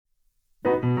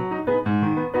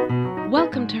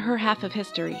Welcome to Her Half of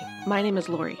History. My name is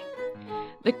Lori.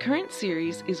 The current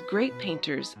series is Great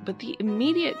Painters, but the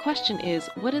immediate question is,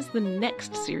 what is the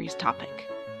next series topic?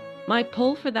 My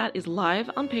poll for that is live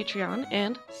on Patreon,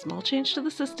 and, small change to the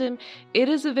system, it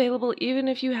is available even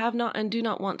if you have not and do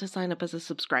not want to sign up as a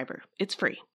subscriber. It's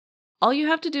free. All you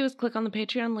have to do is click on the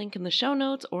Patreon link in the show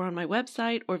notes or on my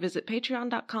website, or visit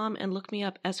patreon.com and look me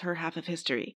up as Her Half of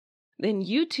History. Then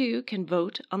you too can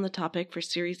vote on the topic for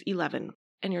Series 11.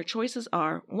 And your choices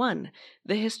are 1.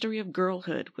 The history of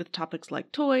girlhood, with topics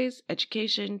like toys,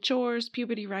 education, chores,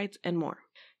 puberty rights, and more.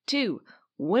 2.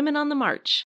 Women on the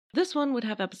March. This one would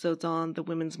have episodes on the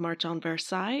Women's March on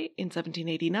Versailles in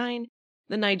 1789,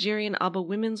 the Nigerian Aba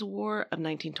Women's War of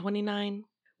 1929,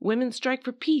 Women's Strike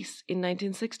for Peace in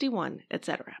 1961,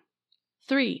 etc.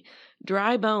 3.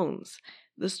 Dry Bones.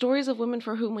 The stories of women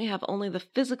for whom we have only the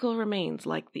physical remains,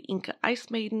 like the Inca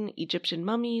Ice Maiden, Egyptian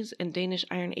mummies, and Danish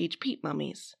Iron Age peat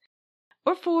mummies.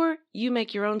 Or 4, you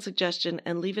make your own suggestion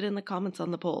and leave it in the comments on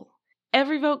the poll.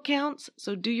 Every vote counts,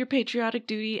 so do your patriotic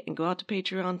duty and go out to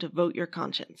Patreon to vote your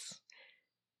conscience.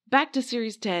 Back to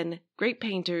Series 10, Great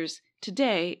Painters.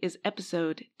 Today is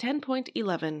episode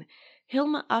 10.11,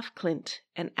 Hilma af Klint,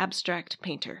 an abstract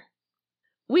painter.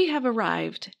 We have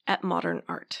arrived at modern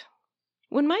art.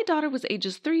 When my daughter was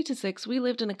ages 3 to 6, we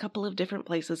lived in a couple of different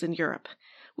places in Europe.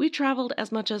 We traveled as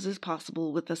much as is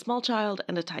possible with a small child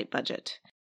and a tight budget.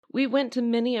 We went to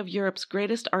many of Europe's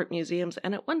greatest art museums,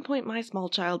 and at one point my small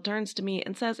child turns to me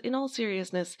and says, in all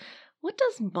seriousness, "What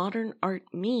does modern art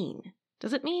mean?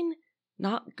 Does it mean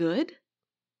not good?"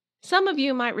 Some of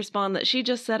you might respond that she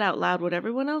just said out loud what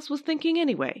everyone else was thinking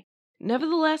anyway.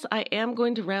 Nevertheless, I am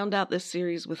going to round out this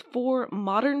series with 4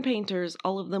 modern painters,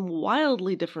 all of them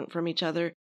wildly different from each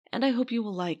other, and I hope you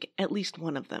will like at least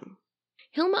one of them.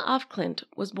 Hilma af Klint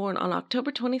was born on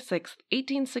October 26,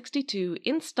 1862,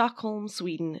 in Stockholm,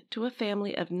 Sweden, to a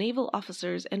family of naval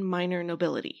officers and minor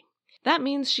nobility. That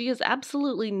means she is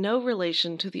absolutely no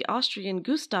relation to the Austrian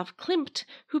Gustav Klimt,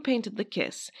 who painted The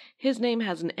Kiss. His name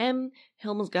has an M,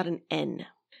 Hilma's got an N.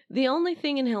 The only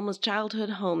thing in Hilma's childhood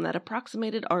home that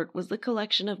approximated art was the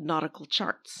collection of nautical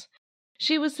charts.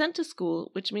 She was sent to school,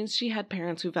 which means she had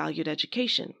parents who valued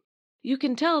education. You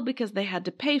can tell because they had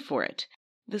to pay for it.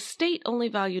 The state only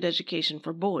valued education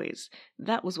for boys.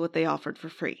 That was what they offered for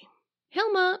free.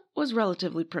 Hilma was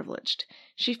relatively privileged.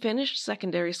 She finished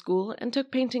secondary school and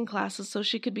took painting classes so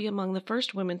she could be among the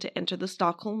first women to enter the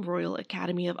Stockholm Royal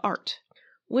Academy of Art.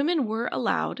 Women were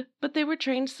allowed, but they were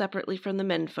trained separately from the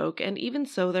menfolk, and even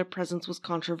so their presence was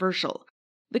controversial.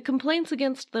 The complaints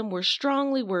against them were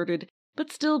strongly worded,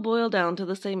 but still boil down to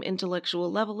the same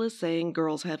intellectual level as saying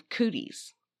girls have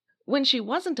cooties. When she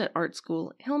wasn't at art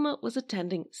school, Hilma was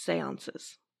attending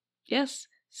séances. Yes,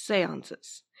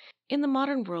 séances. In the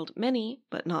modern world, many,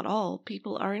 but not all,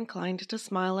 people are inclined to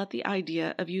smile at the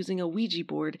idea of using a Ouija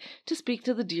board to speak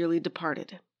to the dearly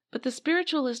departed. But the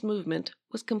spiritualist movement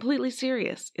was completely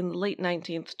serious in the late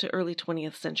 19th to early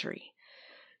 20th century.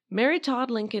 Mary Todd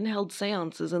Lincoln held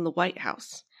séances in the White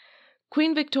House.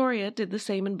 Queen Victoria did the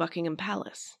same in Buckingham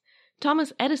Palace.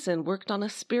 Thomas Edison worked on a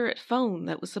spirit phone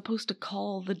that was supposed to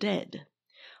call the dead.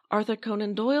 Arthur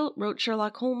Conan Doyle wrote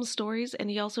Sherlock Holmes stories, and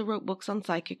he also wrote books on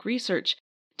psychic research,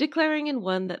 declaring in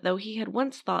one that though he had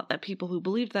once thought that people who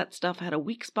believed that stuff had a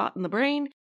weak spot in the brain,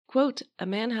 quote, "A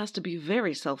man has to be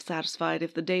very self-satisfied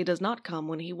if the day does not come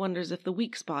when he wonders if the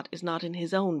weak spot is not in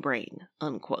his own brain,"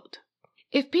 unquote.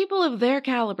 If people of their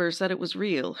caliber said it was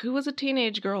real, who was a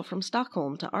teenage girl from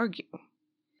Stockholm to argue?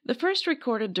 The first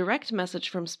recorded direct message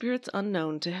from spirits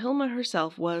unknown to Hilma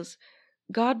herself was,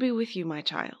 "God be with you, my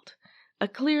child. A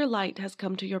clear light has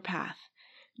come to your path.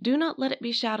 Do not let it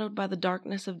be shadowed by the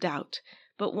darkness of doubt,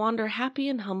 but wander happy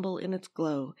and humble in its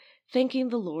glow, thanking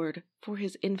the Lord for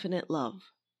his infinite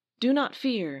love. Do not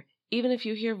fear, even if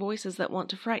you hear voices that want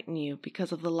to frighten you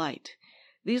because of the light.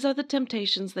 These are the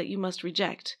temptations that you must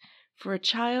reject, for a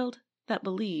child that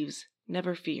believes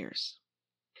never fears."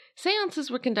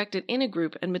 Seances were conducted in a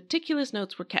group and meticulous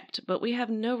notes were kept, but we have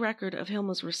no record of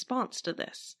Hilma's response to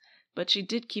this. But she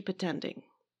did keep attending.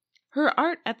 Her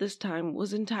art at this time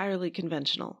was entirely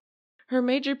conventional. Her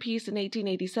major piece in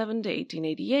 1887 to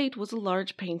 1888 was a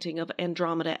large painting of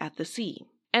Andromeda at the sea.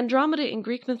 Andromeda in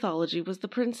Greek mythology was the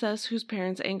princess whose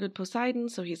parents angered Poseidon,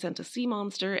 so he sent a sea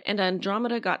monster, and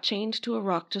Andromeda got chained to a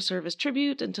rock to serve as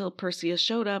tribute until Perseus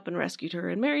showed up and rescued her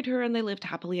and married her, and they lived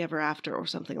happily ever after, or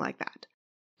something like that.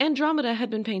 Andromeda had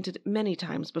been painted many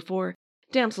times before,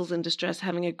 damsels in distress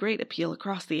having a great appeal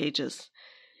across the ages.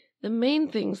 The main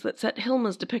things that set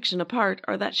Hilma's depiction apart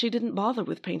are that she didn't bother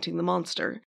with painting the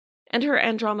monster, and her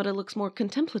Andromeda looks more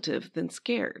contemplative than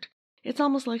scared. It's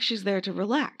almost like she's there to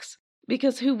relax,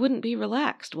 because who wouldn't be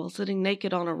relaxed while sitting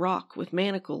naked on a rock with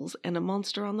manacles and a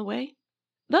monster on the way?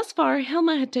 Thus far,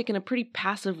 Hilma had taken a pretty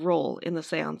passive role in the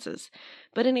seances,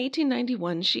 but in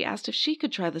 1891 she asked if she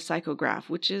could try the psychograph,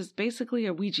 which is basically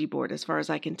a Ouija board as far as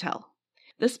I can tell.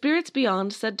 The spirits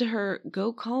beyond said to her,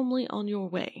 "Go calmly on your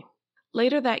way."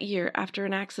 Later that year, after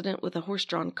an accident with a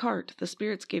horse-drawn cart, the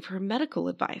spirits gave her medical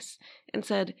advice and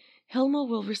said, "Hilma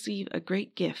will receive a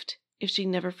great gift if she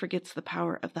never forgets the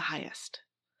power of the highest."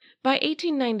 By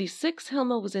 1896,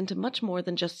 Hilma was into much more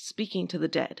than just speaking to the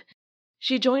dead.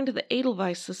 She joined the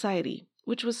Edelweiss Society,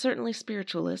 which was certainly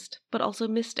spiritualist, but also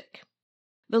mystic.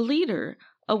 The leader,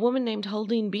 a woman named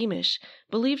Huldine Beamish,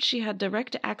 believed she had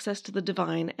direct access to the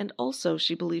divine, and also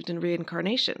she believed in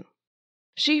reincarnation.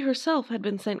 She herself had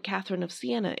been St. Catherine of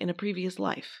Siena in a previous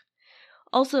life.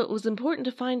 Also, it was important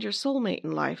to find your soulmate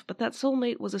in life, but that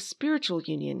soulmate was a spiritual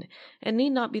union and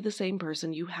need not be the same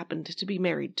person you happened to be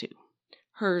married to.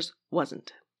 Hers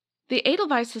wasn't. The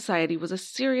Edelweiss Society was a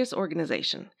serious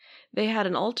organization. They had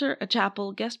an altar, a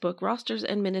chapel, guest book, rosters,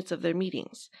 and minutes of their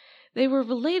meetings. They were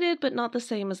related but not the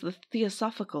same as the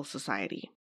Theosophical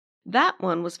Society. That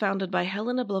one was founded by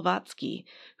Helena Blavatsky,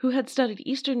 who had studied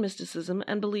Eastern mysticism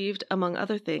and believed, among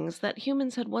other things, that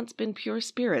humans had once been pure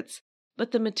spirits,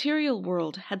 but the material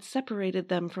world had separated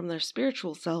them from their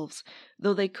spiritual selves,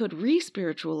 though they could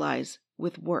re-spiritualize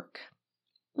with work.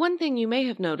 One thing you may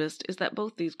have noticed is that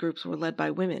both these groups were led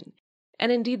by women,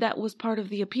 and indeed that was part of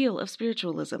the appeal of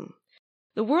spiritualism.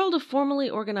 The world of formally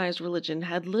organized religion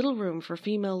had little room for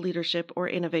female leadership or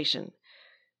innovation,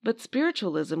 but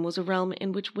spiritualism was a realm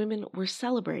in which women were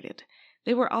celebrated.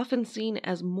 They were often seen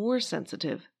as more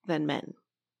sensitive than men.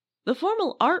 The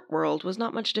formal art world was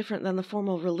not much different than the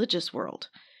formal religious world.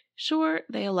 Sure,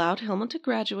 they allowed Hilma to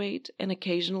graduate and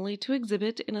occasionally to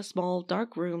exhibit in a small,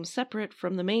 dark room separate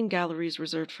from the main galleries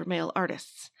reserved for male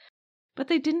artists. But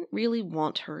they didn't really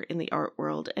want her in the art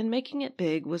world, and making it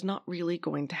big was not really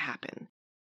going to happen.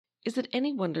 Is it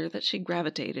any wonder that she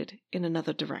gravitated in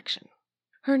another direction?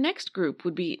 Her next group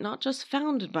would be not just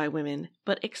founded by women,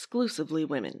 but exclusively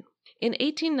women. In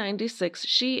 1896,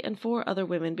 she and 4 other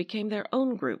women became their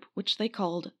own group, which they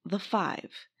called the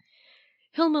Five.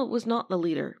 Hilma was not the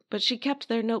leader, but she kept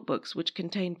their notebooks, which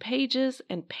contained pages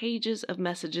and pages of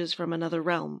messages from another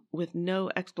realm, with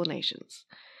no explanations.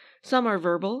 Some are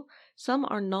verbal, some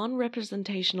are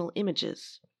non-representational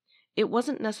images. It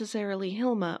wasn't necessarily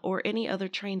Hilma or any other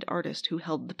trained artist who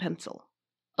held the pencil.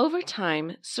 Over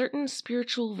time, certain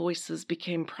spiritual voices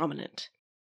became prominent.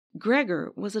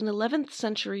 Gregor was an 11th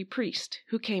century priest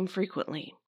who came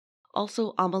frequently.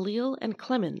 Also Amalil and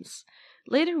Clemens.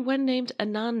 Later one named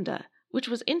Ananda, which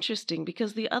was interesting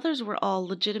because the others were all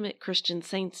legitimate Christian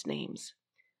saints' names.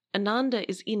 Ananda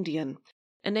is Indian,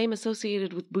 a name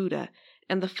associated with Buddha,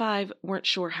 and the 5 weren't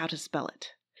sure how to spell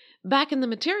it. Back in the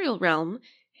material realm,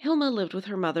 Hilma lived with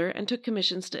her mother and took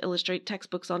commissions to illustrate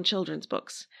textbooks on children's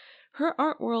books. Her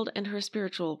art world and her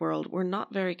spiritual world were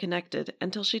not very connected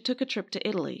until she took a trip to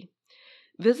Italy.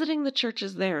 Visiting the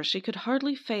churches there, she could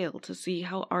hardly fail to see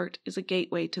how art is a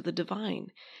gateway to the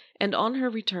divine, and on her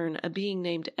return a being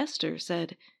named Esther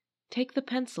said, "Take the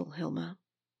pencil, Hilma."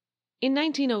 In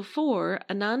 1904,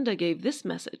 Ananda gave this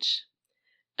message.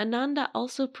 "Ananda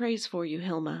also prays for you,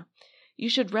 Hilma. You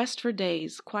should rest for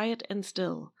days, quiet and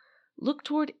still. Look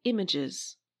toward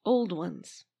images, old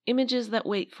ones, images that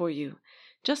wait for you.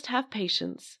 Just have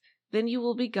patience, then you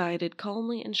will be guided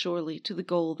calmly and surely to the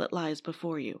goal that lies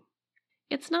before you."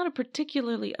 It's not a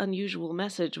particularly unusual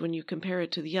message when you compare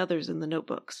it to the others in the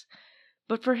notebooks,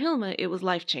 but for Hilma it was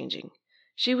life-changing.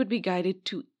 She would be guided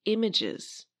to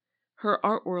images. Her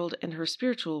art world and her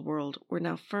spiritual world were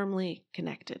now firmly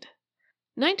connected.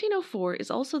 1904 is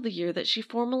also the year that she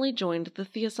formally joined the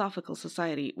Theosophical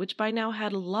Society, which by now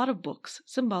had a lot of books,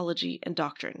 symbology, and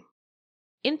doctrine.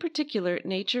 In particular,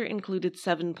 nature included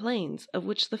 7 planes, of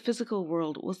which the physical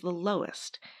world was the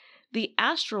lowest. The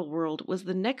astral world was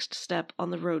the next step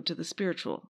on the road to the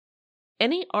spiritual.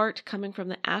 Any art coming from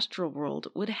the astral world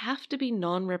would have to be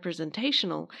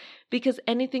non-representational, because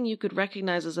anything you could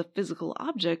recognize as a physical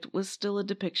object was still a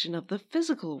depiction of the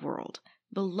physical world,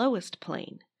 the lowest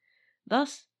plane.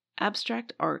 Thus,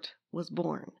 abstract art was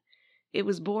born. It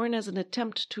was born as an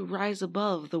attempt to rise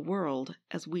above the world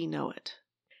as we know it.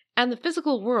 And the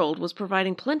physical world was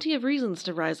providing plenty of reasons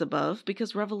to rise above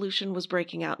because revolution was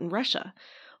breaking out in Russia.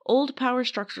 Old power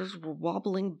structures were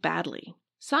wobbling badly.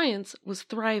 Science was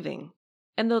thriving.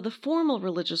 And though the formal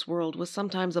religious world was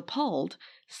sometimes appalled,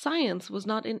 science was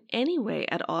not in any way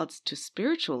at odds to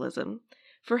spiritualism.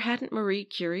 For hadn't Marie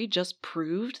Curie just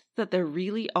proved that there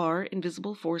really are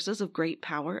invisible forces of great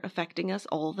power affecting us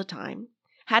all the time?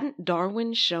 Hadn't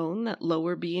Darwin shown that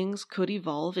lower beings could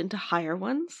evolve into higher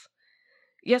ones?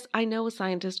 Yes, I know a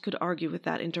scientist could argue with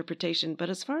that interpretation, but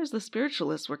as far as the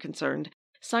spiritualists were concerned,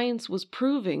 science was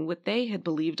proving what they had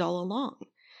believed all along.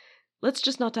 Let's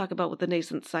just not talk about what the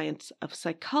nascent science of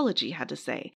psychology had to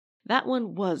say. That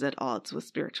one was at odds with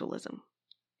spiritualism.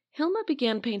 Hilma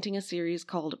began painting a series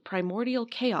called Primordial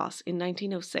Chaos in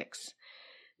 1906.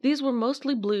 These were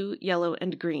mostly blue, yellow,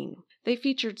 and green. They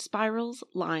featured spirals,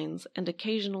 lines, and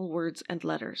occasional words and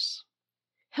letters.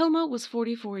 Hilma was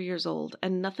 44 years old,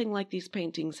 and nothing like these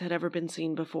paintings had ever been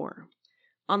seen before.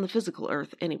 On the physical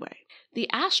earth, anyway. The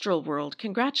astral world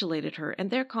congratulated her, and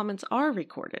their comments are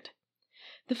recorded.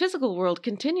 The physical world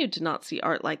continued to not see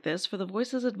art like this, for the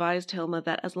voices advised Hilma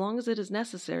that as long as it is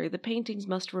necessary, the paintings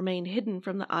must remain hidden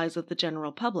from the eyes of the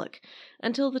general public,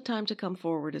 until the time to come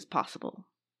forward is possible.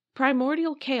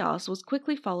 Primordial Chaos was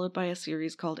quickly followed by a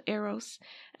series called Eros,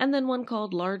 and then one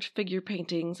called Large Figure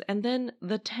Paintings, and then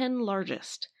The 10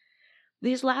 Largest.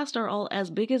 These last are all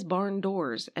as big as barn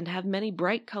doors, and have many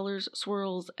bright colors,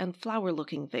 swirls, and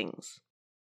flower-looking things.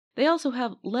 They also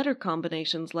have letter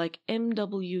combinations like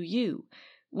MWU,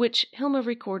 which Hilma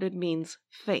recorded means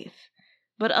faith,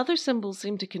 but other symbols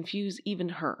seem to confuse even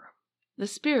her. The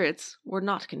spirits were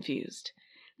not confused.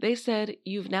 They said,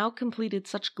 "You've now completed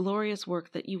such glorious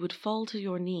work that you would fall to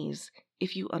your knees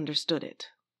if you understood it."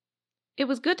 It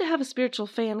was good to have a spiritual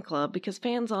fan club because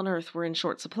fans on Earth were in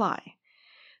short supply.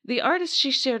 The artist she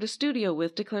shared a studio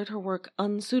with declared her work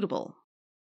unsuitable.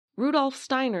 Rudolf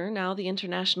Steiner, now the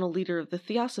international leader of the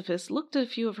Theosophists, looked at a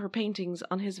few of her paintings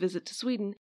on his visit to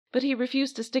Sweden, but he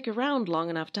refused to stick around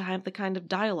long enough to have the kind of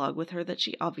dialogue with her that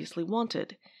she obviously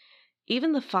wanted.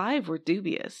 Even the 5 were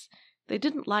dubious. They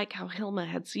didn't like how Hilma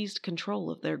had seized control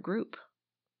of their group.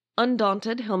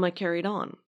 Undaunted, Hilma carried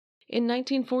on. In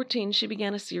 1914, she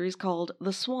began a series called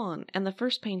The Swan, and the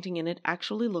first painting in it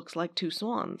actually looks like 2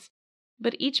 swans.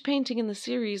 But each painting in the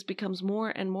series becomes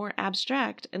more and more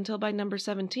abstract until by number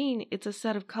 17, it's a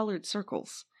set of colored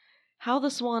circles. How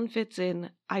the swan fits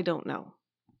in, I don't know.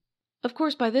 Of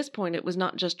course, by this point, it was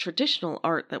not just traditional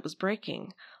art that was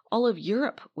breaking. All of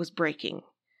Europe was breaking.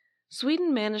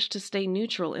 Sweden managed to stay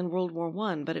neutral in World War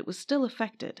I, but it was still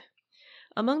affected.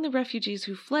 Among the refugees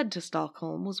who fled to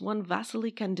Stockholm was one Vasily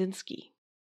Kandinsky,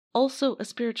 also a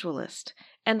spiritualist,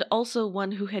 and also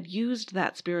one who had used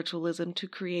that spiritualism to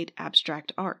create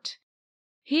abstract art.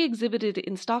 He exhibited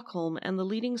in Stockholm, and the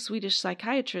leading Swedish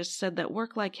psychiatrist said that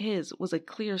work like his was a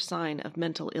clear sign of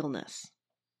mental illness.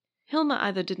 Hilma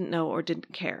either didn't know or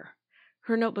didn't care.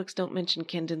 Her notebooks don't mention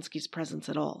Kandinsky's presence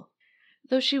at all.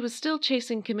 Though she was still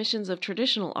chasing commissions of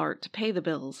traditional art to pay the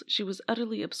bills, she was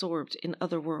utterly absorbed in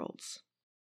other worlds.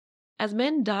 As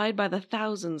men died by the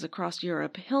thousands across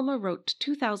Europe, Hilma wrote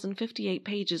 2,058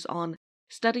 pages on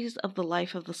Studies of the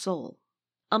Life of the Soul.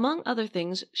 Among other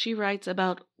things, she writes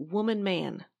about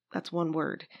woman-man, that's one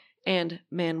word, and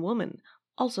man-woman,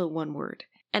 also one word,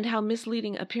 and how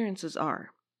misleading appearances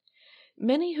are.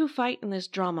 Many who fight in this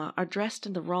drama are dressed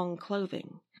in the wrong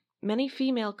clothing. Many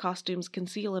female costumes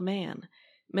conceal a man.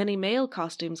 Many male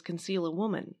costumes conceal a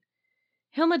woman.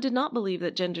 Hilma did not believe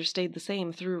that gender stayed the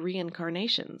same through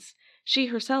reincarnations. She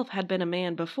herself had been a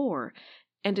man before,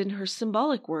 and in her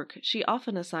symbolic work she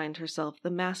often assigned herself the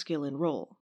masculine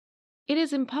role. It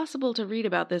is impossible to read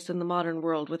about this in the modern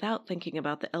world without thinking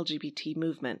about the LGBT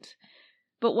movement.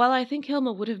 But while I think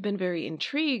Hilma would have been very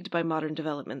intrigued by modern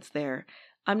developments there,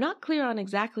 I'm not clear on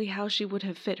exactly how she would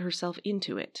have fit herself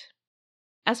into it.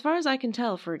 As far as I can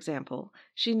tell, for example,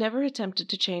 she never attempted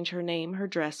to change her name, her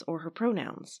dress, or her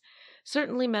pronouns.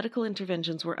 Certainly medical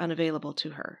interventions were unavailable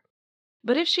to her.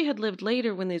 But if she had lived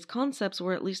later when these concepts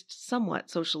were at least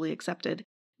somewhat socially accepted,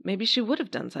 maybe she would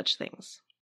have done such things.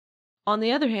 On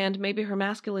the other hand, maybe her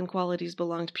masculine qualities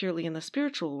belonged purely in the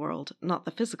spiritual world, not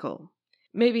the physical.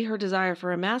 Maybe her desire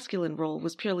for a masculine role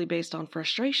was purely based on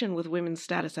frustration with women's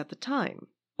status at the time.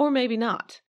 Or maybe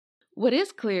not. What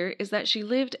is clear is that she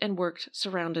lived and worked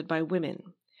surrounded by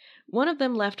women. One of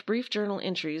them left brief journal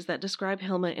entries that describe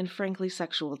Hilma in frankly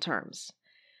sexual terms.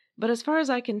 But as far as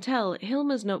I can tell,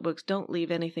 Hilma's notebooks don't leave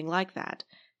anything like that,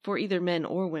 for either men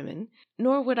or women,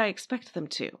 nor would I expect them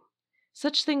to.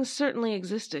 Such things certainly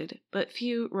existed, but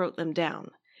few wrote them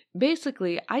down.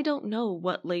 Basically, I don't know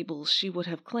what labels she would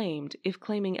have claimed if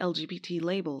claiming LGBT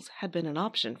labels had been an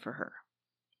option for her.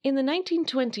 In the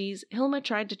 1920s, Hilma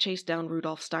tried to chase down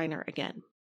Rudolf Steiner again.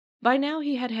 By now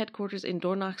he had headquarters in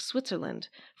Dornach, Switzerland,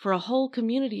 for a whole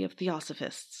community of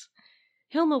Theosophists.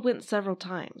 Hilma went several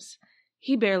times.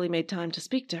 He barely made time to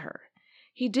speak to her.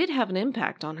 He did have an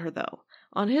impact on her, though.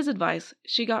 On his advice,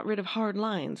 she got rid of hard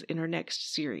lines in her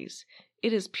next series.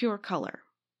 It is pure color.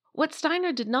 What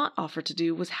Steiner did not offer to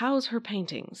do was house her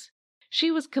paintings.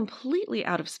 She was completely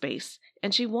out of space,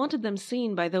 and she wanted them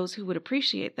seen by those who would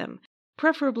appreciate them,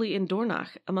 preferably in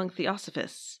Dornach among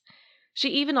theosophists. She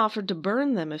even offered to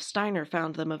burn them if Steiner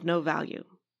found them of no value.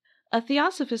 A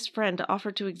theosophist friend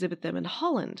offered to exhibit them in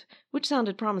Holland, which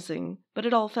sounded promising, but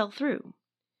it all fell through.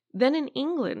 Then in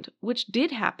England, which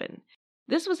did happen.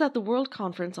 This was at the World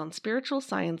Conference on Spiritual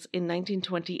Science in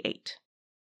 1928.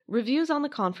 Reviews on the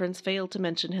conference failed to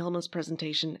mention Hilma's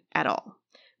presentation at all,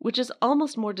 which is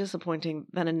almost more disappointing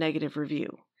than a negative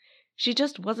review. She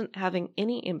just wasn't having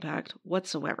any impact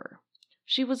whatsoever.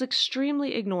 She was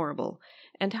extremely ignorable,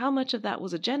 and how much of that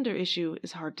was a gender issue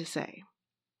is hard to say.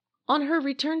 On her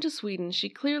return to Sweden, she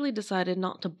clearly decided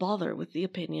not to bother with the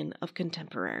opinion of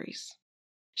contemporaries.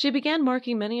 She began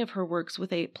marking many of her works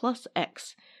with a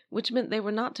 +X, which meant they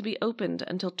were not to be opened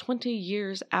until 20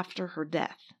 years after her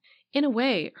death. In a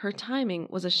way, her timing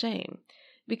was a shame,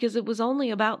 because it was only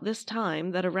about this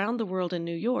time that around the world in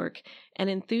New York, an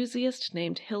enthusiast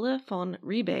named Hilma von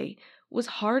Ribé was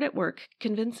hard at work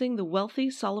convincing the wealthy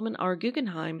Solomon R.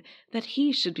 Guggenheim that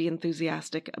he should be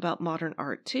enthusiastic about modern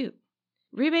art too.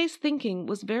 Ribé's thinking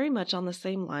was very much on the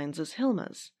same lines as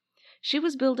Hilma's. She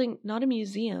was building not a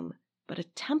museum, but a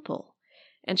temple,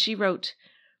 and she wrote,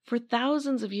 "For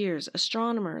thousands of years,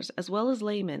 astronomers as well as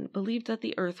laymen believed that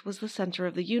the Earth was the center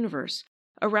of the universe,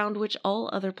 around which all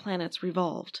other planets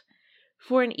revolved.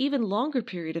 For an even longer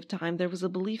period of time, there was a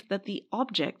belief that the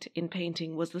object in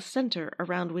painting was the center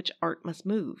around which art must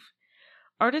move.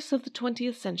 Artists of the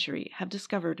 20th century have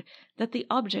discovered that the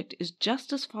object is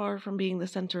just as far from being the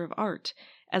center of art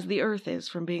as the Earth is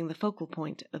from being the focal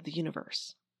point of the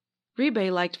universe."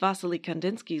 Ribé liked Wassily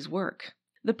Kandinsky's work.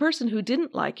 The person who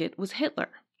didn't like it was Hitler.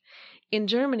 In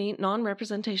Germany,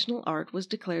 non-representational art was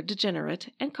declared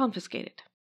degenerate and confiscated.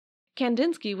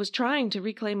 Kandinsky was trying to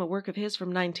reclaim a work of his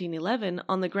from 1911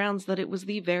 on the grounds that it was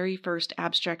the very first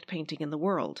abstract painting in the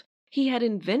world. He had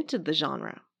invented the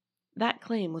genre. That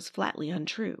claim was flatly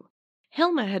untrue.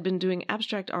 Hilma had been doing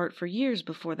abstract art for years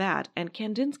before that, and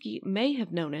Kandinsky may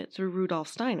have known it through Rudolf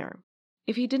Steiner.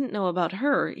 If he didn't know about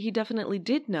her, he definitely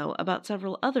did know about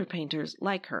several other painters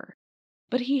like her.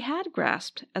 But he had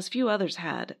grasped, as few others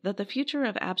had, that the future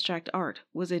of abstract art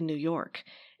was in New York,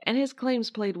 and his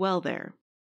claims played well there.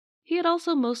 He had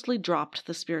also mostly dropped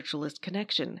the spiritualist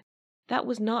connection. That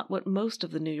was not what most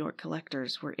of the New York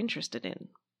collectors were interested in.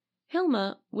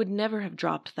 Hilma would never have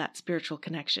dropped that spiritual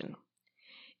connection.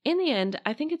 In the end,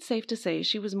 I think it's safe to say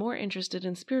she was more interested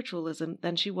in spiritualism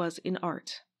than she was in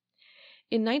art.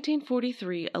 In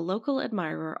 1943, a local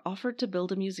admirer offered to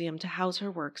build a museum to house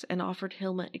her works and offered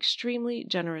Hilma extremely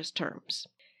generous terms.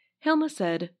 Hilma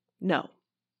said no.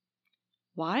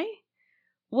 Why?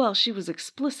 Well, she was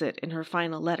explicit in her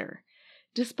final letter.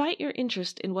 "Despite your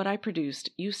interest in what I produced,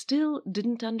 you still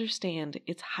didn't understand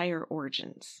its higher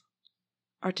origins."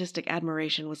 Artistic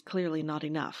admiration was clearly not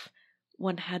enough.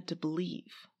 One had to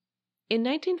believe. In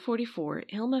 1944,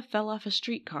 Hilma fell off a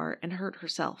streetcar and hurt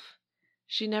herself.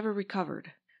 She never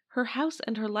recovered. Her house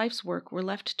and her life's work were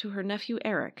left to her nephew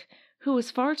Eric, who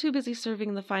was far too busy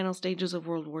serving the final stages of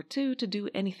World War II to do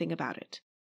anything about it.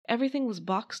 Everything was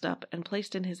boxed up and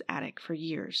placed in his attic for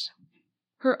years.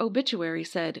 Her obituary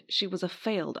said she was a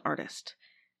failed artist.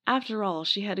 After all,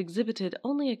 she had exhibited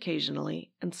only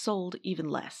occasionally and sold even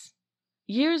less.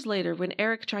 Years later, when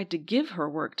Eric tried to give her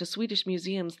work to Swedish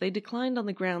museums, they declined on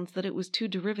the grounds that it was too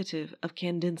derivative of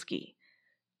Kandinsky,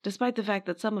 despite the fact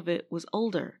that some of it was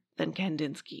older than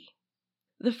Kandinsky.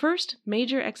 The first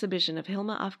major exhibition of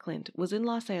Hilma af Klint was in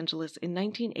Los Angeles in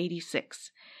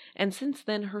 1986, and since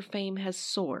then her fame has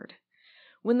soared.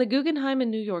 When the Guggenheim in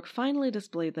New York finally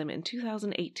displayed them in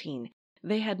 2018,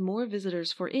 they had more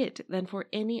visitors for it than for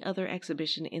any other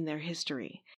exhibition in their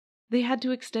history. They had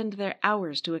to extend their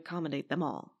hours to accommodate them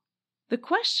all. The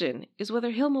question is whether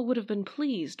Hilma would have been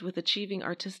pleased with achieving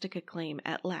artistic acclaim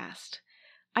at last.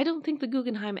 I don't think the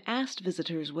Guggenheim asked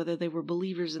visitors whether they were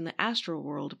believers in the astral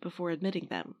world before admitting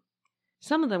them.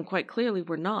 Some of them quite clearly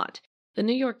were not. The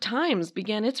New York Times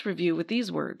began its review with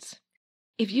these words: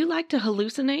 "If you like to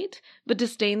hallucinate, but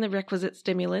disdain the requisite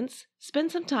stimulants,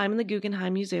 spend some time in the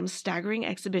Guggenheim Museum's staggering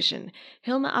exhibition,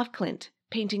 Hilma af Klint,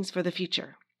 Paintings for the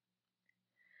Future."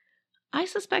 I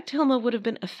suspect Hilma would have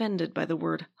been offended by the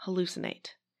word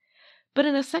hallucinate. But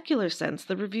in a secular sense,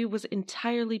 the review was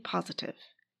entirely positive.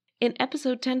 In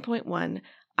episode 10.1,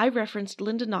 I referenced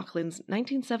Linda Nochlind's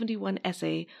 1971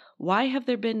 essay, "Why Have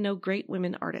There Been No Great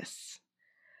Women Artists?"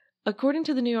 According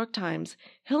to the New York Times,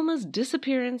 Hilma's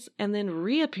disappearance and then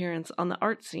reappearance on the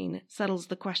art scene settles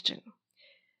the question.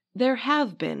 There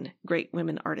have been great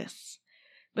women artists,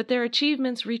 but their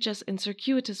achievements reach us in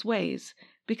circuitous ways,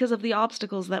 because of the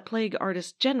obstacles that plague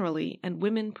artists generally and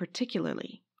women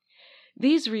particularly.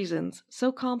 These reasons,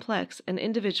 so complex and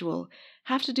individual,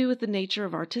 have to do with the nature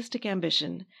of artistic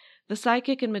ambition, the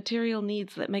psychic and material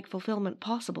needs that make fulfillment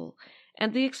possible,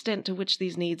 and the extent to which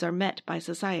these needs are met by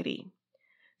society.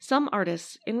 Some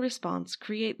artists, in response,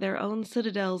 create their own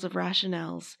citadels of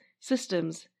rationales,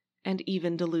 systems, and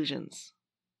even delusions.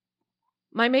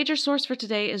 My major source for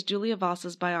today is Julia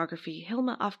Voss's biography,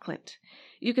 Hilma of Klint.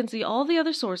 You can see all the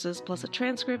other sources, plus a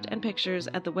transcript and pictures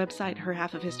at the website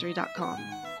herhalfofhistory.com.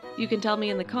 You can tell me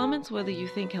in the comments whether you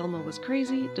think Hilma was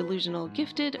crazy, delusional,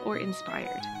 gifted, or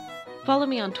inspired. Follow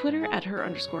me on Twitter at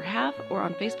her_half or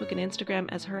on Facebook and Instagram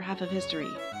as Her Half of History.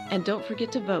 And don't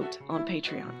forget to vote on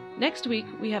Patreon. Next week,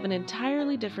 we have an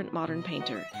entirely different modern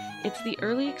painter. It's the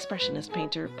early expressionist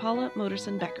painter, Paula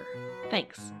Modersohn-Becker.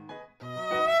 Thanks.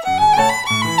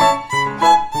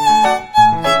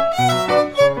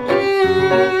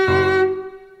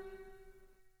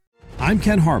 I'm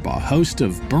Ken Harbaugh, host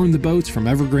of Burn the Boats from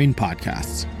Evergreen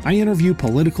Podcasts. I interview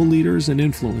political leaders and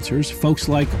influencers, folks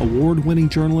like award-winning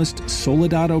journalist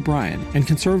Soledad O'Brien and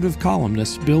conservative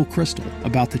columnist Bill Kristol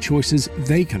about the choices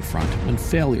they confront when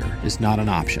failure is not an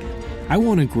option. I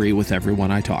won't agree with everyone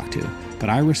I talk to, but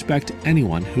I respect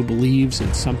anyone who believes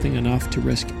in something enough to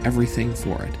risk everything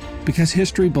for it. Because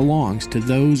history belongs to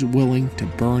those willing to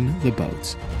burn the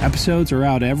boats. Episodes are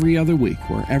out every other week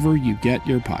wherever you get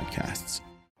your podcasts.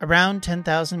 Around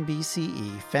 10,000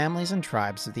 BCE, families and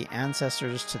tribes of the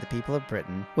ancestors to the people of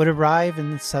Britain would arrive in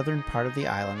the southern part of the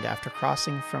island after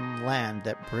crossing from land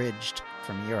that bridged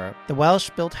from Europe. The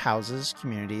Welsh built houses,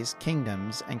 communities,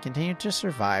 kingdoms, and continued to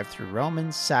survive through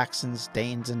Romans, Saxons,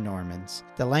 Danes, and Normans.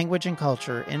 The language and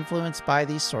culture influenced by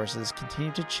these sources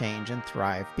continued to change and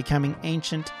thrive, becoming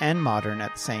ancient and modern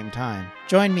at the same time.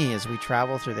 Join me as we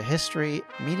travel through the history,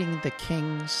 meeting the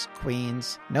kings,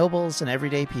 queens, nobles, and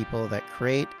everyday people that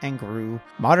create and grew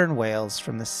modern Wales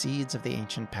from the seeds of the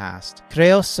ancient past.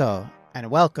 Croeso,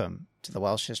 and welcome to the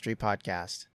Welsh History Podcast.